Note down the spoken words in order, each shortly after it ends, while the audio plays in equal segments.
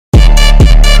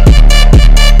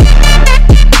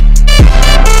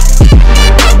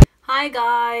Hi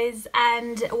guys,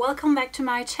 and welcome back to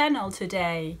my channel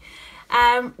today.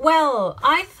 Well,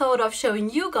 I thought of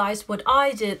showing you guys what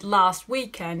I did last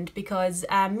weekend because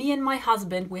me and my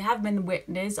husband, we have been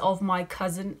witness of my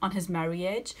cousin on his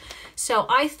marriage. So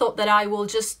I thought that I will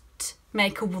just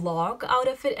make a vlog out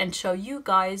of it and show you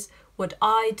guys what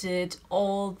I did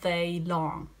all day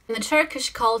long. In the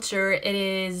Turkish culture, it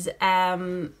is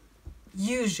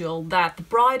usual that the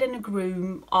bride and the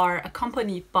groom are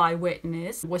accompanied by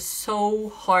witness. It was so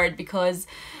hard because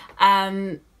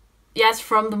yes,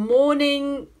 from the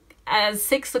morning at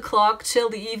 6 o'clock till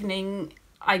the evening,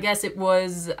 I guess it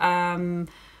was 1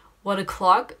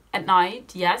 o'clock at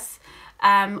night, yes,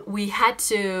 we had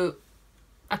to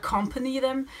accompany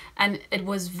them, and it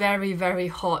was very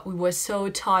hot. We were so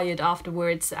tired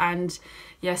afterwards, and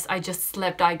yes, I just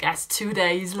slept, I guess, 2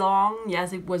 days long.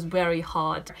 Yes, it was very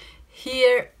hard.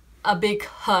 Here, a big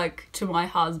hug to my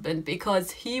husband,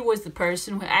 because he was the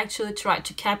person who actually tried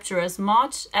to capture as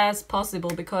much as possible,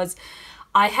 because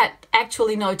I had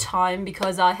actually no time,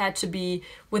 because I had to be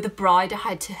with the bride. I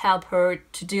had to help her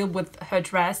to deal with her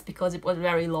dress because it was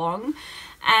very long.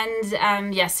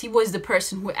 And yes, he was the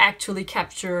person who actually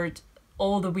captured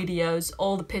all the videos,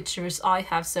 all the pictures I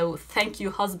have. So thank you,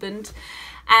 husband.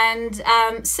 And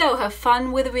so have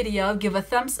fun with the video, give a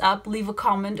thumbs up, leave a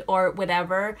comment or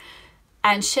whatever,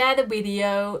 and share the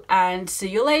video, and see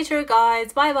you later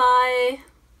guys. Bye bye.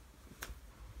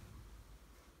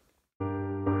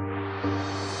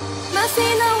 ما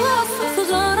فينا وصف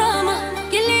غرامة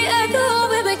يلي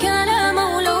أدوب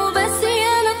بكلامه، ولو بس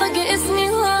ينطق اسمي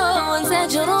وانسى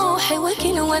جروحي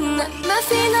وكل ونا. ما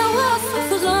فينا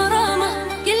وصف غرامة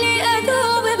يلي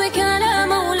أدوب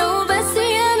بكلامه، ولو بس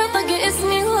ينطق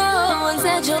اسمي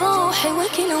وانسى جروحي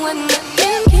وكل ونا.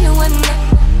 كل ونا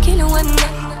كل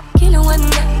ونا كل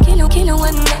ونا كل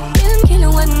ونا كل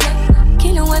ونا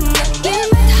كل ونا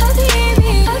كلمة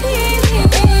حبيبي حبيبي.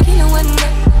 كل ونا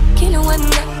كل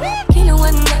ونا كل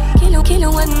ونا كل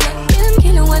ونا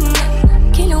كل ونا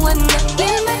كل ونا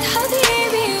كلمة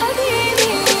حبيبي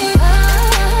حبيبي.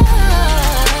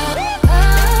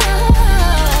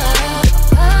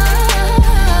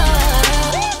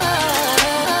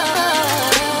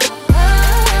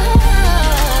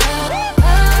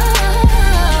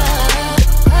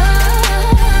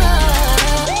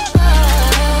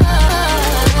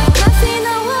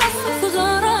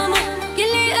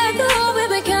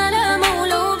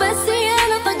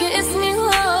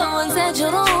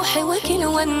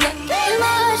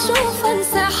 ما أشوف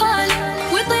أنسى حالي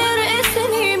ويطير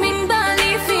اسمي من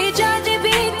بالي، في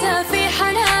جاذبيته في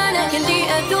حنانه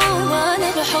يلي أدوب أنا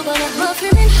بحضنه. ما في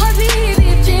من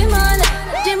حبيبي بجماله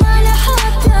جماله،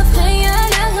 حتى في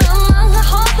خياله الله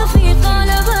حاط في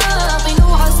قالبه،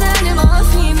 طلوع سالم ما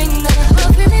في منه.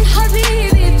 ما في من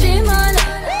حبيبي بجماله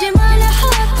جماله،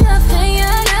 حتى في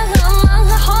خياله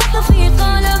الله حاط في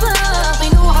قالبه،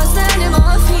 طلوع سالم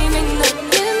ما في منه.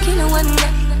 كل ونا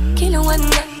كل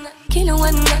ونا كل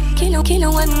ونا كل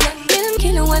ونا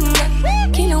كل ونا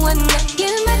كل ونا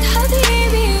كلمة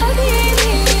حبيبي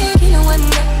حبيبي. كل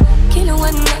ونا كل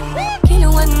ونا كل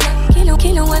ونا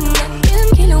كل ونا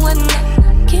كل ونا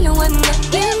كل ونا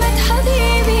كلمة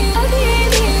حبيبي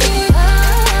حبيبي.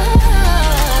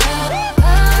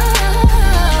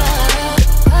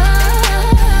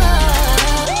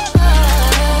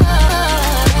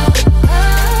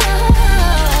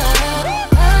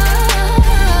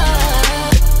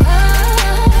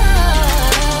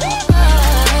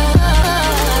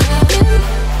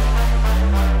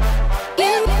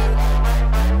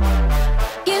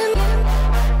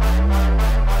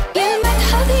 كلمة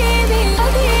حبيبي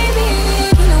حبيبي.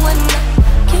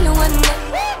 كل ونا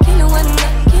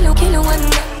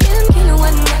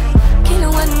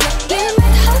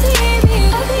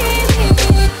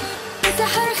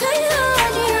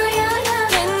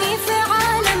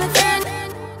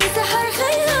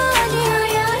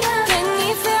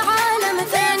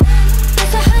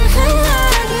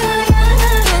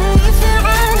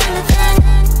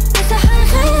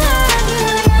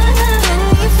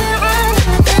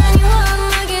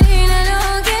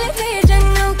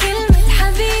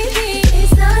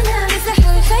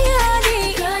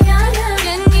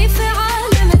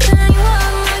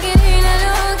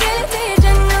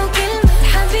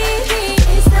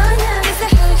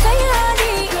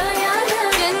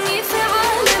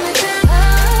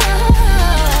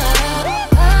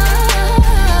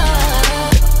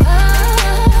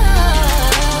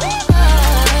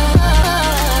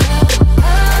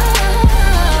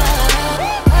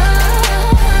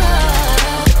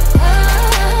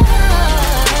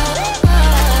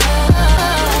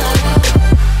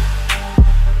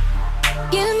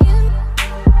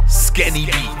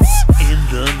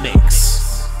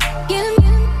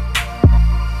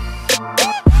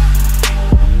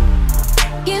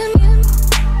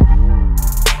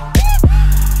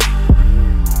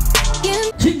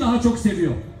daha çok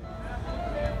seviyor.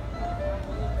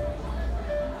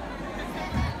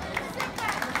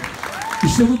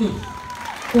 İşte budur.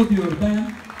 O diyor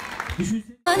ben.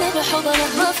 Düşünsene. أنا بحضنه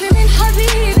ما في من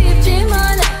حبيبي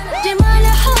بجماله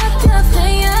جماله حتى في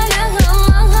خياله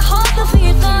الله حاط في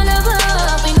قلبه